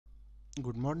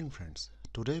Good morning friends.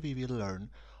 Today we will learn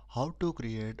how to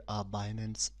create a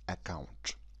Binance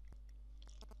account.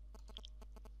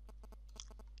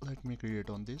 Let me create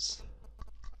on this.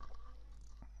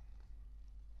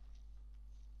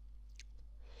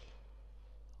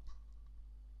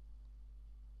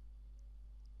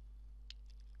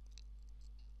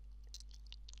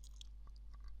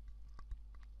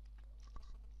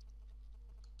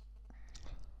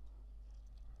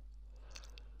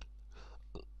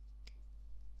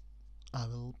 I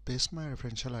will paste my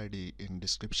referential ID in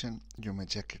description. You may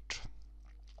check it.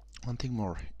 One thing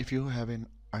more, if you have an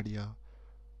idea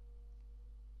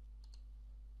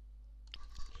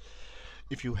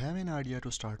to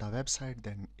start a website,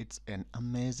 then it's an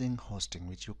amazing hosting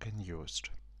which you can use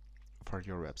for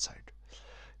your website.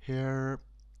 Here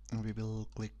we will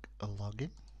click a login.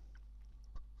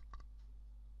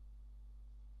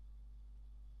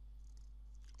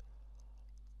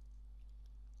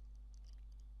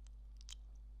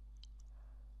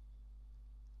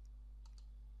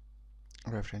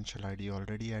 Referential ID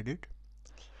already added.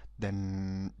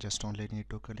 Then just only need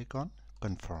to click on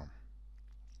confirm.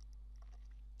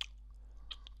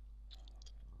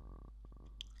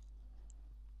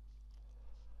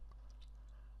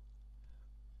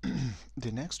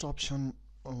 The next option,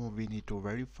 we need to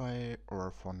verify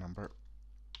our phone number.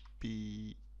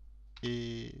 PAK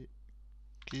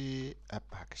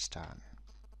Pakistan.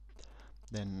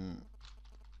 Then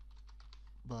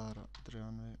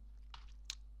 1293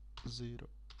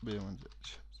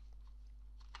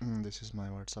 this is my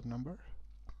WhatsApp number.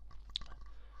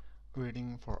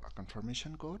 Waiting for a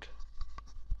confirmation code.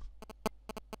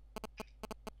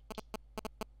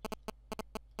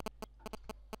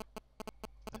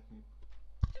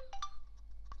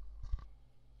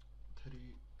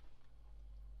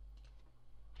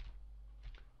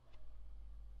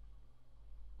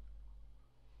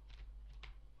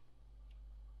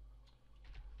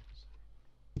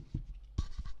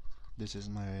 This is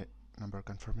my number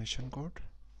confirmation code.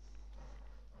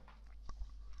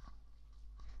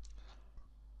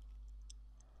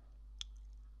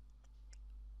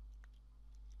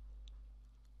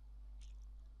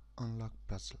 Unlock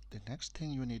puzzle. The next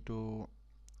thing, you need to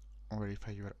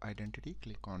verify your identity.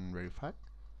 Click on verify.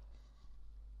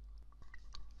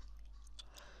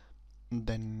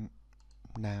 Then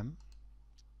name,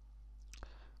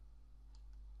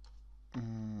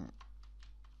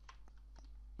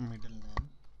 middle name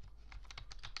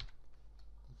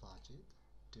Wajid,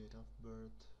 date of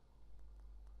birth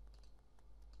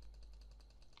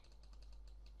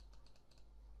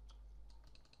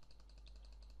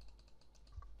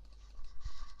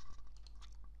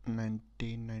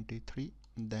 1993,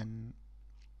 then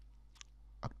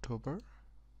October,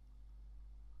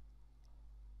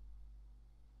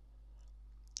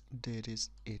 date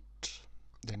is 8.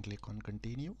 Then click on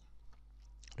continue.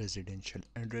 Residential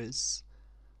address,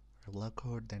 regular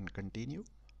code, then continue.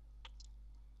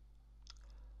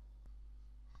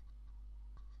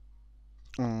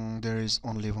 There is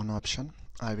only one option.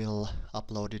 I will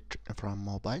upload it from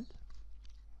mobile.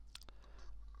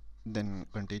 Then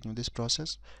continue this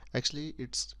process. Actually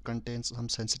it contains some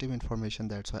sensitive information,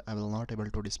 that's why I will not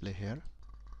able to display here.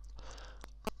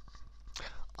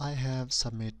 I have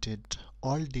submitted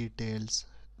all details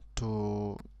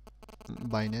to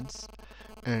Binance,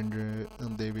 and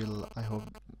they will, I hope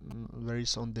very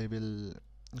soon they will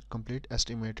complete.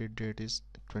 Estimated date is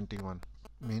 21,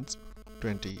 means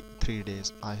 23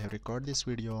 days. I have recorded this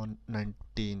video on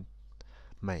 19th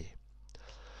May.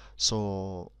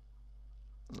 So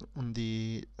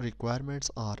the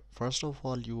requirements are, first of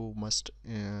all, you must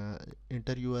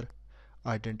enter your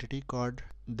identity card,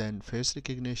 then face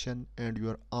recognition, and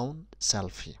your own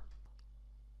selfie.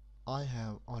 I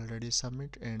have already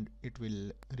submitted and it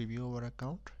will review our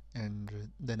account,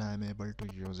 and then I am able to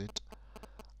use it.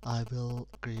 I will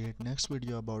create next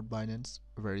video about Binance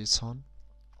very soon.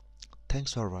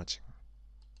 Thanks for watching.